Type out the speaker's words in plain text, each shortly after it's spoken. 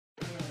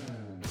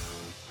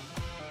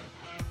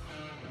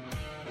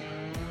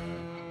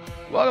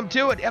Welcome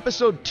to it,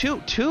 episode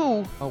 2.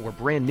 Oh, we're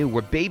brand new.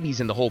 We're babies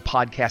in the whole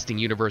podcasting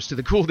universe. To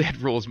the Cool Dad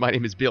Rules, my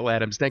name is Bill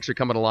Adams. Thanks for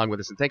coming along with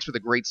us, and thanks for the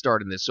great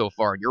start in this so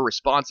far. Your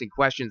response and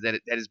questions, that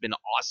has been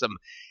awesome.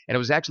 And I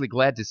was actually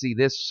glad to see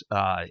this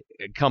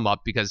come up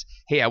because,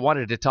 hey, I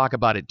wanted to talk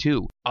about it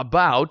too.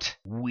 About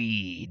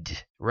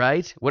weed,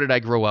 right? What did I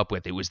grow up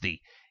with? It was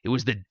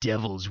the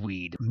devil's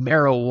weed,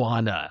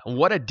 marijuana.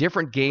 What a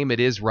different game it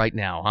is right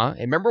now, huh?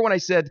 And remember when I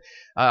said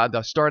at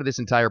the start of this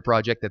entire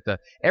project that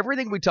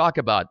everything we talk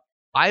about,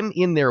 I'm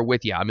in there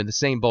with you. I'm in the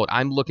same boat.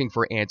 I'm looking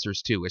for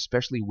answers too,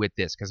 especially with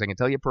this, because I can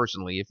tell you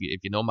personally, if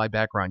you know my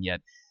background yet,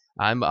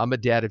 I'm a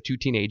dad of 2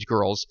 teenage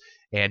girls,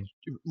 and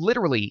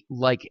literally,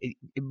 like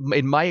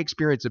in my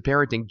experience of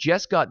parenting,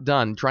 just got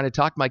done trying to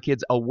talk my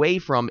kids away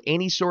from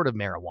any sort of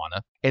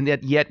marijuana, and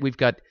yet we've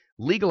got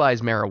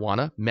legalized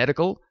marijuana,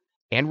 medical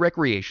and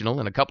recreational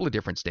in a couple of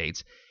different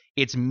states.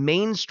 It's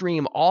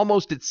mainstream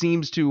almost, it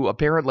seems, to a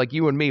parent like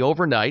you and me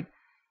overnight.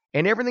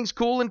 And everything's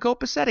cool and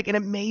copacetic, and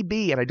it may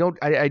be. And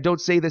I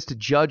don't say this to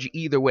judge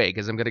either way,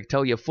 because I'm going to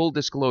tell you full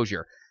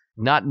disclosure.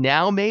 Not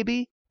now,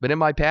 maybe, but in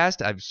my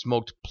past, I've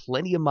smoked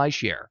plenty of my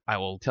share. I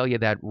will tell you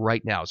that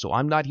right now. So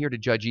I'm not here to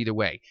judge either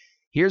way.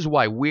 Here's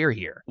why we're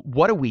here.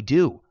 What do we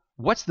do?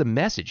 What's the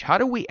message? How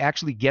do we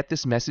actually get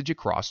this message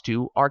across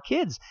to our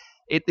kids?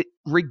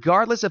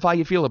 Regardless of how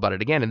you feel about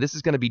it. Again, and this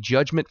is going to be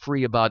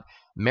judgment-free about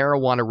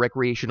marijuana,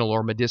 recreational,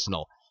 or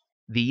medicinal.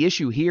 The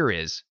issue here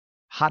is,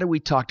 how do we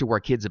talk to our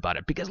kids about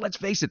it? Because let's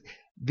face it,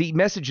 the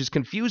message is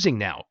confusing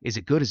now. Is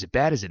it good? Is it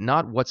bad? Is it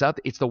not? What's out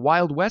there? It's the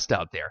Wild West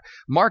out there.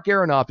 Marc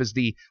Aronoff is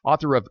the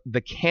author of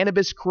The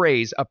Cannabis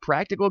Craze, a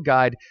practical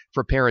guide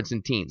for parents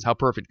and teens. How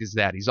perfect is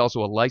that? He's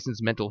also a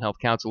licensed mental health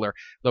counselor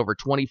with over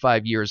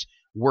 25 years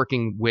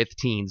working with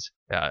teens,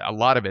 a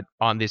lot of it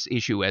on this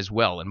issue as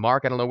well. And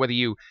Marc, I don't know whether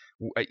you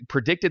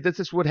predicted that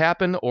this would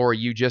happen or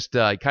you just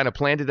kind of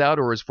planned it out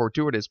or is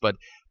fortuitous, but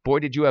boy,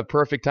 did you have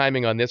perfect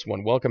timing on this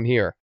one. Welcome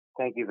here.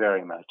 Thank you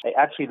very much.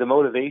 Actually, the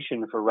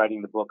motivation for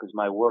writing the book is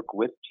my work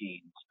with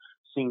teens.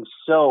 Seeing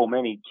so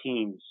many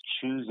teens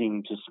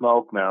choosing to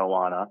smoke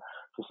marijuana,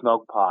 to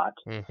smoke pot,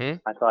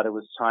 I thought it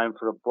was time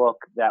for a book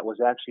that was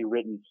actually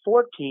written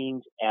for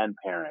teens and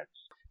parents.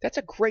 That's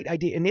a great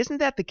idea. And isn't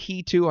that the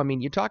key, too? I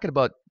mean, you're talking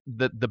about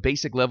the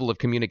basic level of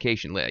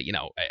communication. You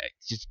know,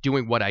 just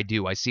doing what I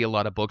do. I see a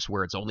lot of books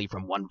where it's only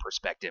from one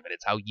perspective, and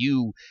it's how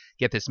you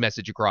get this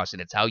message across,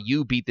 and it's how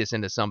you beat this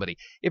into somebody.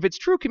 If it's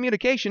true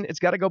communication, it's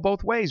got to go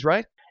both ways,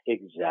 right?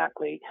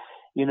 Exactly.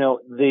 You know,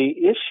 the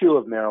issue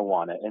of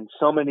marijuana, and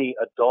so many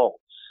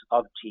adults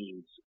of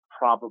teens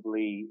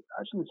probably,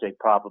 I shouldn't say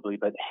probably,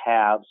 but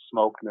have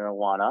smoked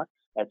marijuana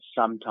at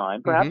some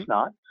time. Perhaps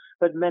not,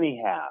 but many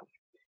have.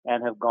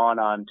 And have gone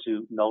on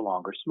to no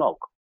longer smoke,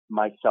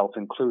 myself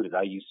included.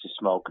 I used to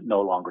smoke,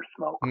 no longer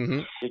smoke.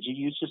 Did you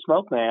used to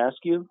smoke, may I ask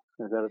you?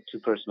 Is that a too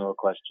personal a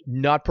question?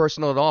 Not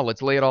personal at all.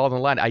 Let's lay it all on the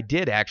line. I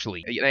did,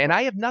 actually. And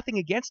I have nothing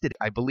against it.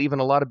 I believe in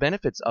a lot of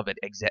benefits of it,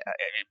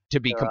 to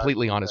be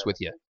completely honest with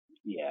you.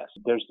 Yes.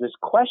 There's this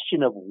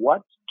question of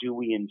what do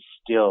we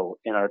instill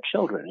in our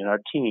children, in our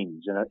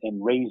teens,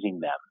 in raising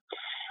them.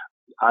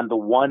 On the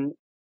one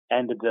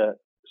end of the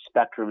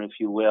spectrum, if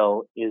you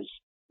will, is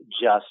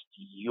just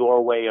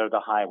your way or the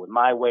highway,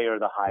 my way or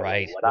the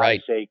highway. I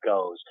say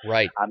goes.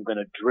 I'm going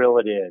to drill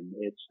it in.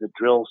 It's the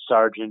drill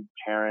sergeant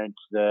parent,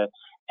 the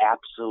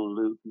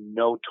absolute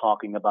no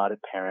talking about it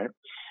parent,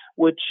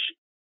 which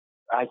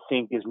I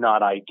think is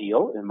not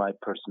ideal in my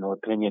personal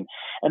opinion.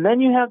 And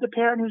then you have the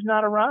parent who's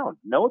not around,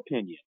 no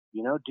opinion.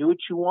 You know, do what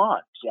you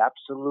want.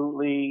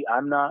 Absolutely,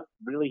 I'm not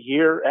really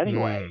here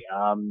anyway.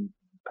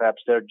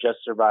 Perhaps they're just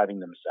surviving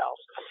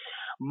themselves.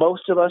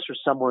 Most of us are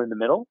somewhere in the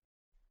middle.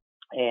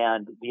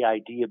 And the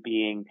idea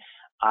being,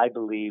 I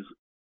believe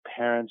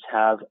parents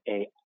have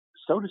a,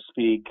 so to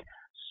speak,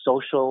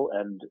 social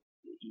and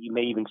you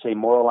may even say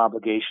moral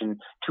obligation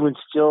to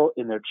instill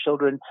in their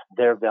children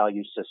their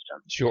value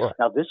system. Sure.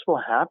 Now, this will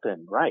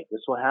happen,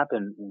 this will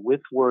happen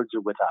with words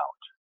or without.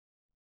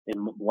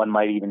 And one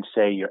might even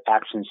say your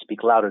actions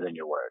speak louder than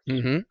your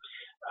words.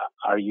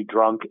 Are you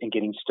drunk and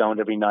getting stoned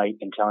every night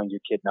and telling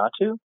your kid not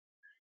to?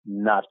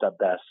 Not the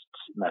best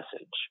message.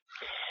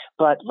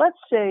 But let's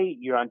say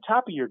you're on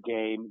top of your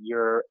game,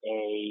 you're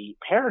a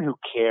parent who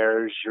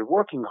cares, you're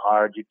working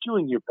hard, you're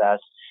doing your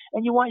best,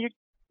 and you want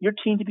your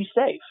teen to be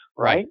safe,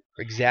 right?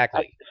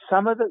 Exactly.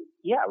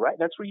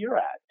 That's where you're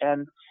at.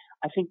 And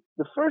I think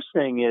the first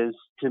thing is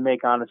to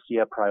make honesty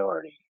a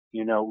priority.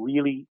 You know,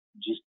 really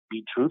just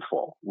be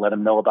truthful. Let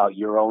them know about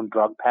your own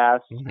drug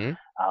past.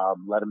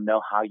 Let them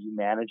know how you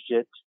managed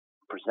it.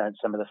 Present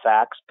some of the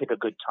facts. Pick a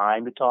good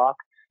time to talk.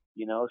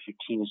 You know, if your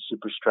teen is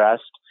super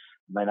stressed,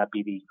 it might not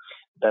be the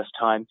best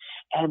time.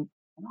 And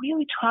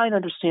really try and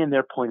understand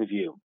their point of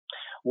view.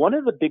 One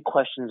of the big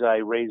questions I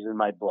raise in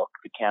my book,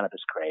 The Cannabis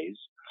Craze,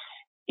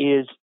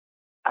 is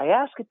I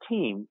ask a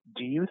teen,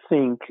 do you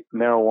think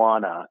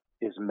marijuana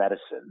is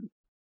medicine?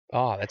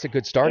 Oh, that's a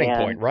good starting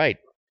point, right?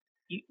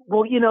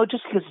 Well, you know,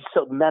 just because it's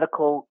so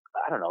medical,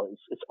 I don't know,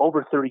 it's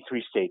over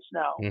 33 states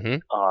now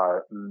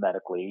are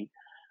medically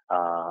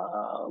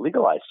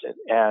legalized it,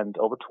 and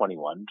over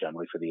 21,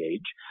 generally for the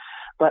age.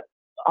 But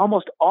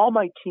almost all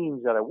my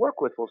teens that I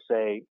work with will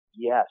say,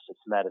 yes, it's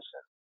medicine.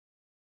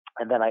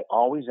 And then I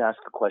always ask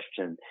the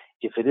question,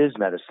 if it is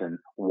medicine,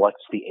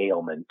 what's the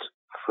ailment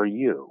for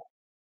you?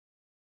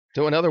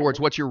 So in other words,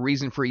 what's your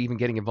reason for even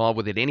getting involved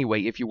with it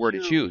anyway, if you were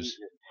to choose?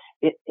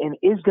 And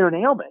is there an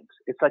ailment?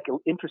 It's like an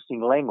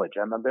interesting language.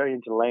 I'm very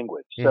into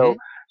language. Mm-hmm. So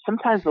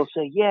sometimes they'll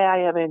say, yeah,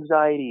 I have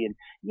anxiety, and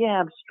yeah,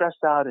 I'm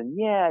stressed out, and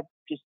yeah, it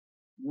just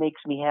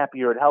makes me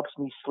happier. It helps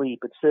me sleep.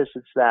 It's this,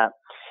 it's that.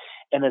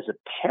 And as a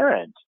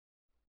parent,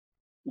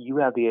 you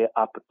have the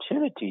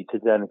opportunity to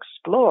then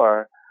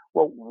explore,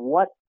 well,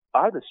 what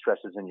are the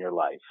stresses in your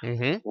life?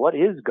 Mm-hmm. What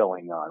is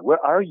going on? Where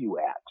are you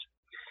at?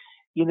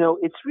 You know,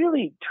 it's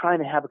really trying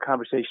to have a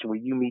conversation where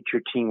you meet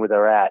your teen where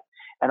they're at.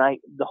 And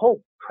the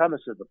whole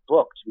premise of the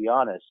book, to be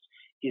honest,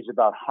 is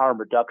about harm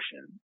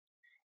reduction.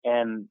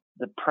 And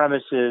the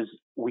premise is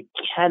we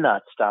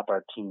cannot stop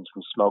our teens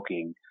from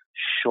smoking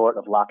short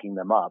of locking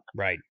them up.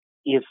 Right.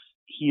 If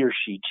he or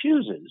she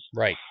chooses.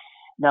 Right.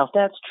 Now, if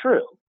that's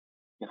true,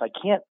 if I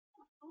can't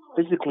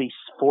physically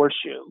force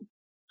you,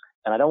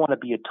 and I don't want to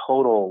be a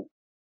total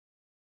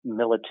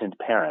militant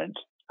parent,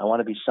 I want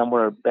to be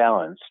somewhere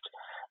balanced,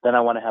 then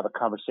I want to have a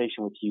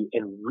conversation with you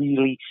and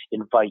really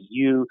invite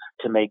you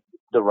to make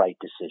the right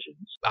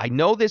decisions. I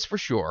know this for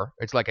sure.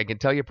 It's like I can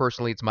tell you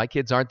personally, it's my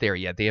kids aren't there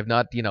yet. They have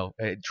not,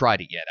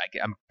 tried it yet.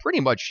 I'm pretty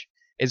much,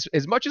 as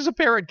much as a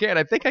parent can,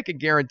 I think I can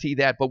guarantee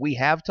that. But we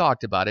have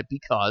talked about it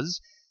because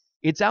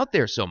it's out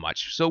there so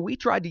much. So we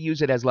tried to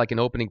use it as like an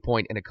opening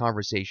point in a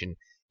conversation.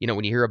 You know,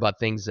 when you hear about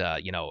things,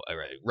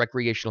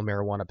 recreational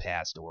marijuana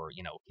passed, or,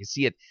 you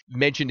see it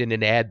mentioned in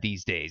an ad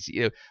these days.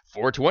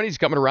 420's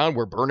coming around.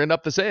 We're burning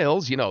up the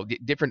sales.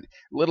 Different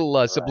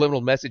little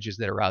subliminal messages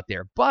that are out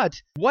there. But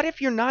what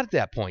if you're not at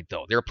that point,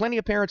 though? There are plenty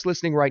of parents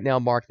listening right now,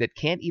 Marc, that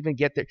can't even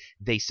get there.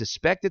 They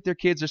suspect that their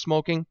kids are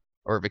smoking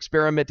or have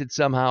experimented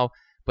somehow,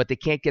 but they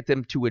can't get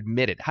them to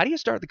admit it. How do you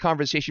start the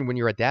conversation when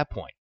you're at that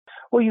point?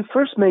 Well, you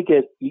first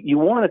you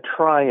want to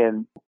try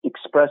and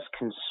express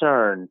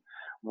concern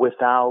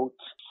without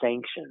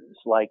sanctions.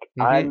 Like,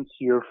 I'm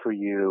here for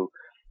you.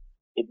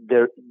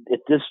 At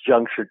this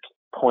juncture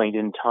point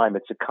in time,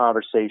 it's a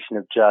conversation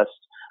of just,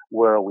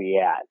 where are we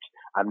at?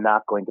 I'm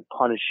not going to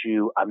punish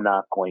you. I'm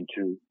not going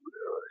to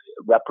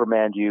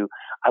reprimand you.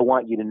 I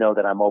want you to know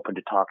that I'm open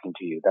to talking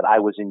to you, that I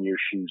was in your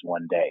shoes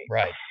one day.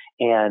 Right.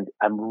 And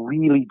I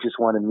really just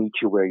want to meet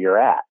you where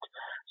you're at.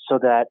 So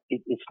that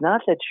it's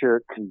not that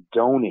you're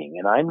condoning,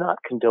 and I'm not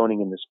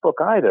condoning in this book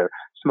either,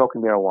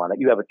 smoking marijuana.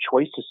 You have a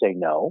choice to say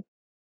no.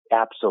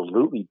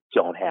 Absolutely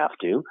don't have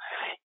to.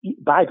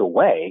 By the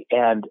way,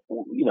 and,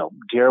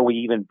 dare we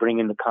even bring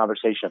in the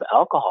conversation of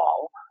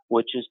alcohol,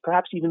 which is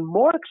perhaps even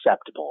more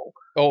acceptable.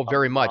 Oh,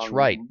 very much,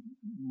 right.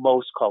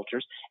 Most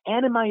cultures,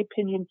 and in my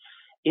opinion,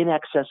 in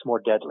excess more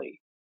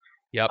deadly.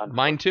 Yep,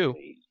 mine too.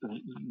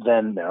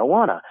 Than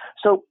marijuana.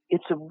 So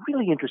it's a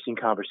really interesting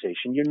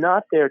conversation. You're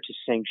not there to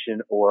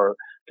sanction or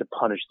to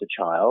punish the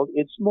child.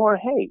 It's more,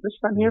 hey, listen,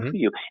 I'm here for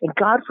you. And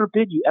God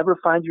forbid you ever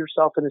find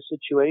yourself in a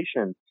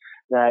situation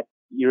that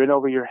you're in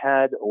over your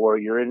head or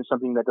you're in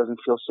something that doesn't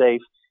feel safe.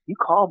 You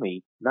call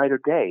me night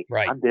or day.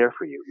 Right. I'm there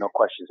for you. No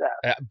questions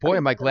asked. Boy,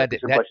 am I glad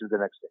that questions the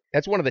next day.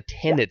 That's one of the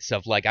tenets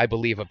of, I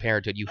believe, of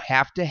parenthood. You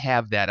have to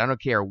have that. I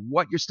don't care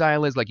what your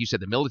style is, like you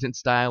said, the militant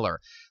style or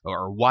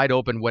wide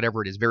open,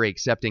 whatever it is, very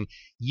accepting.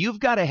 You've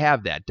got to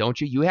have that,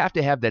 don't you? You have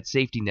to have that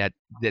safety net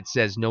that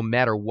says no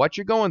matter what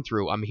you're going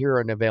through, I'm here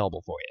and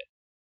available for you.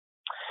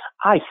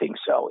 I think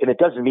so. And it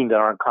doesn't mean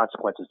there aren't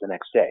consequences the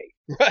next day.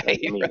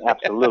 Right. I mean,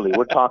 absolutely.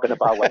 We're talking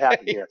about what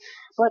happened here.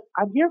 But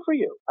I'm here for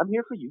you. I'm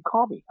here for you.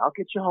 Call me. I'll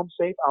get you home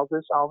safe. I'll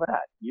this, all that.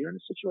 You're in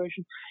a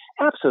situation.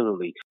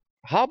 Absolutely.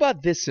 How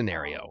about this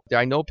scenario?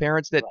 I know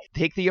parents that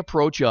take the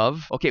approach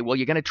of, okay, well,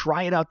 you're going to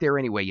try it out there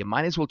anyway. You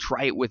might as well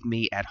try it with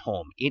me at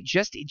home. It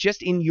just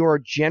in your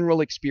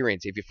general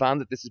experience, have you found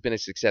that this has been a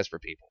success for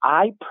people?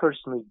 I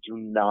personally do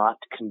not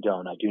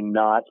condone. I do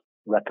not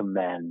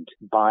recommend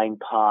buying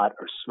pot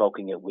or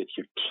smoking it with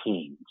your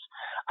teens.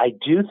 I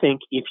do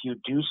think if you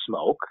do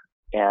smoke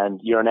and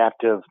you're an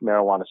active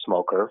marijuana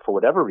smoker for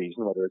whatever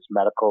reason, whether it's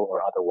medical or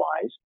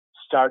otherwise,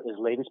 start as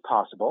late as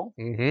possible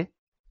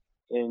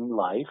in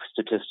life,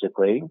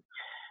 statistically.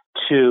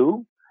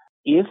 2,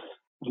 if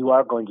you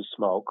are going to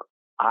smoke,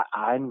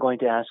 I'm going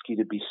to ask you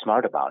to be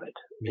smart about it.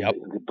 Yep.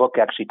 The book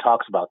actually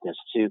talks about this,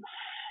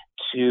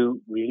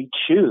 to really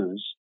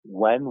choose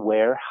when,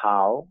 where,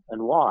 how,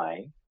 and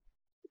why,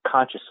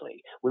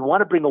 consciously. We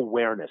want to bring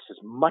awareness as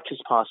much as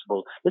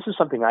possible. This is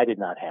something I did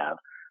not have,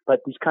 but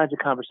these kinds of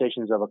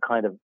conversations of a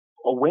kind of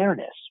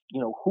awareness.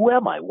 Who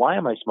am I? Why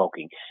am I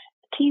smoking?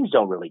 Teens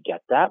don't really get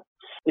that.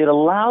 It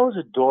allows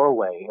a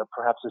doorway or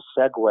perhaps a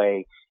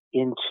segue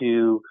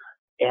into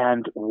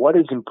and what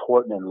is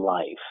important in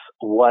life.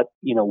 What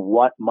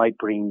might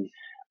bring,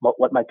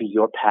 what might be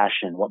your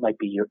passion, what might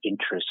be your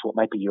interest, what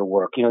might be your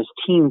work. As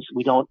teens,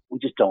 we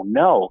just don't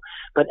know.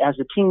 But as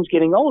the teens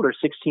getting older,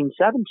 16,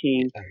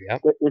 17,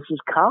 this is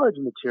college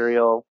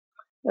material.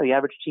 The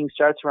average teen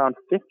starts around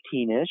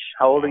 15-ish.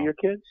 How old are your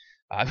kids?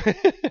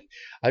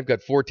 I've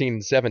got 14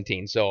 and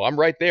 17, so I'm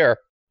right there.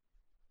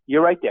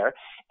 You're right there.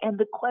 And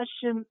the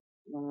question,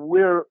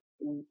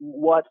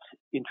 what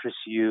interests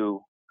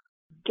you?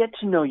 Get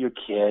to know your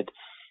kid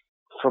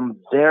from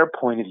their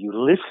point of view.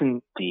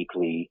 Listen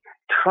deeply.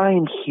 Try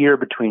and hear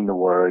between the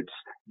words.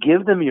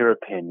 Give them your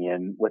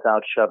opinion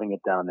without shoving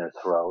it down their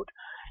throat.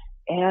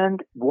 And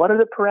what are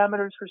the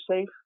parameters for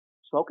safe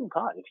smoking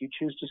pot if you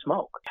choose to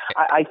smoke?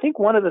 I think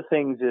one of the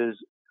things is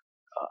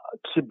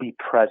to be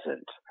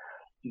present.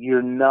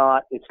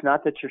 It's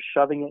not that you're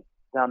shoving it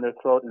down their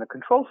throat and a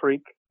control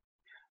freak,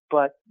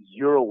 but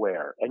you're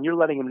aware and you're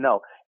letting them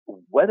know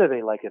whether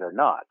they like it or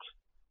not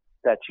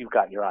that you've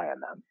got your eye on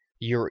them.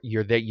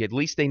 You're there. At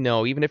least they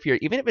know, even if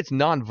it's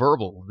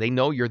nonverbal, they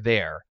know you're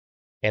there.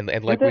 And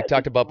like we've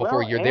talked about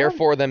before, you're there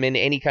for them in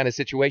any kind of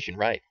situation,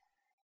 right?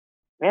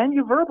 And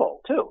you're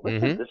verbal too.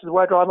 Listen, this is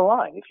where I draw the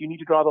line. If you need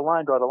to draw the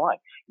line, draw the line.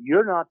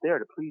 You're not there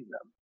to please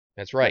them.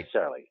 That's right.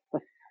 Necessarily.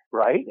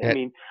 Right? I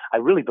mean, I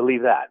really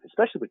believe that,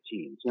 especially with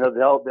teens. You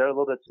know, they're a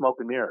little bit smoke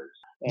and mirrors.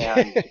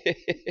 And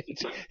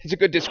it's a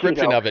good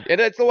description of it.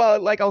 And it's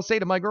like I'll say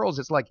to my girls,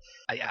 it's like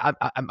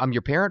I'm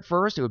your parent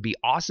first. It would be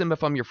awesome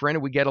if I'm your friend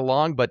and we get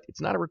along, but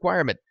it's not a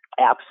requirement.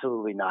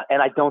 Absolutely not.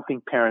 And I don't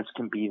think parents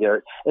can be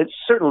there. It's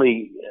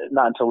certainly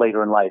not until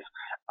later in life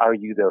are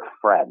you their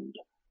friend.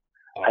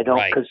 I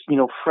don't, because,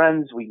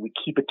 friends, we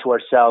keep it to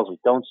ourselves. We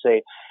don't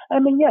say,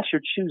 yes,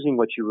 you're choosing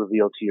what you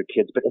reveal to your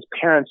kids, but as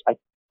parents, at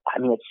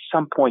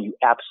some point you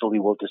absolutely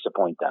will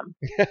disappoint them.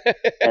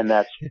 And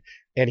that's,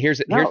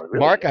 here's really,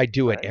 Mark, I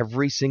do it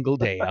every single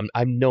day.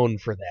 I'm known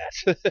for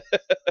that.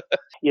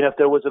 If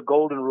there was a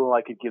golden rule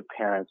I could give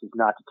parents, is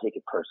not to take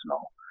it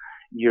personal.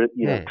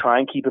 Try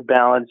and keep a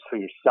balance for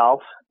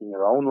yourself in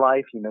your own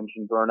life. You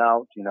mentioned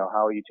burnout.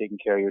 How are you taking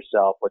care of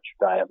yourself? What's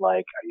your diet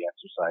like? Are you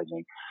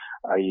exercising?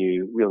 Are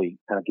you really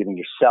kind of giving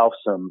yourself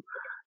some,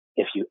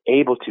 if you're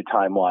able to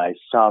time-wise,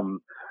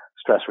 some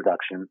stress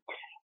reduction?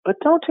 But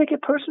don't take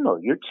it personal.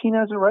 Your teen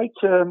has a right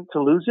to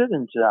lose it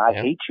and to I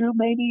hate you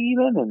maybe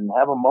even and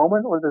have a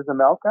moment where there's a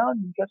meltdown.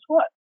 And guess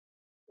what?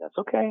 That's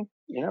okay.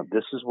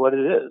 This is what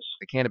it is.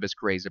 The Cannabis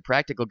Craze, a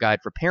practical guide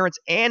for parents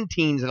and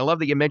teens. And I love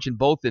that you mentioned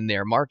both in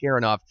there. Marc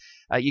Aronoff.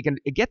 You can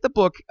get the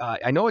book.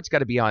 I know it's got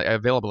to be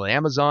available on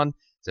Amazon.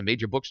 It's in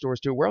major bookstores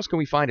too. Where else can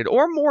we find it?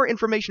 Or more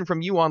information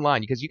from you online,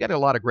 because you got a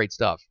lot of great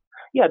stuff.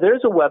 Yeah,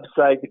 there's a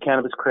website,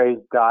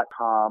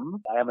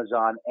 thecannabiscraze.com.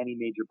 Amazon, any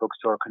major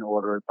bookstore can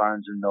order it.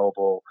 Barnes &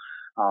 Noble.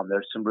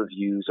 There's some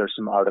reviews. There's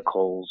some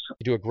articles.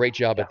 You do a great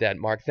job at that,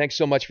 Marc. Thanks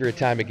so much for your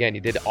time again.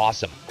 You did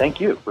awesome. Thank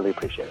you. Really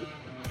appreciate it.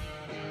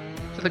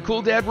 So the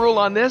cool dad rule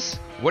on this,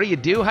 what do you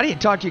do? How do you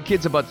talk to your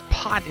kids about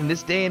pot in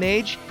this day and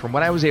age? From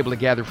what I was able to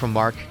gather from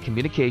Marc,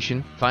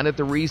 communication, find out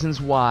the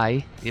reasons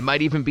why, they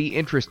might even be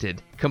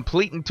interested,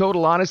 complete and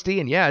total honesty,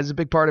 and is a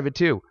big part of it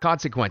too,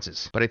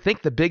 consequences. But I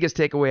think the biggest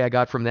takeaway I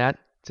got from that,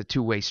 it's a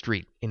two-way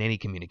street in any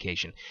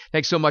communication.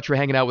 Thanks so much for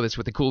hanging out with us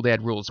with the Cool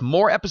Dad Rules.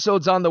 More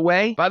episodes on the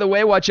way. By the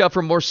way, watch out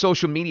for more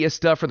social media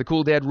stuff for the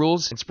Cool Dad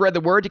Rules. And spread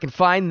the word. You can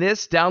find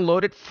this,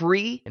 download it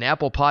free in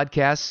Apple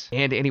Podcasts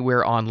and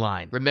anywhere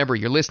online. Remember,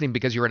 you're listening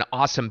because you're an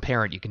awesome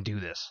parent. You can do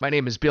this. My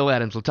name is Bill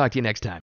Adams. We'll talk to you next time.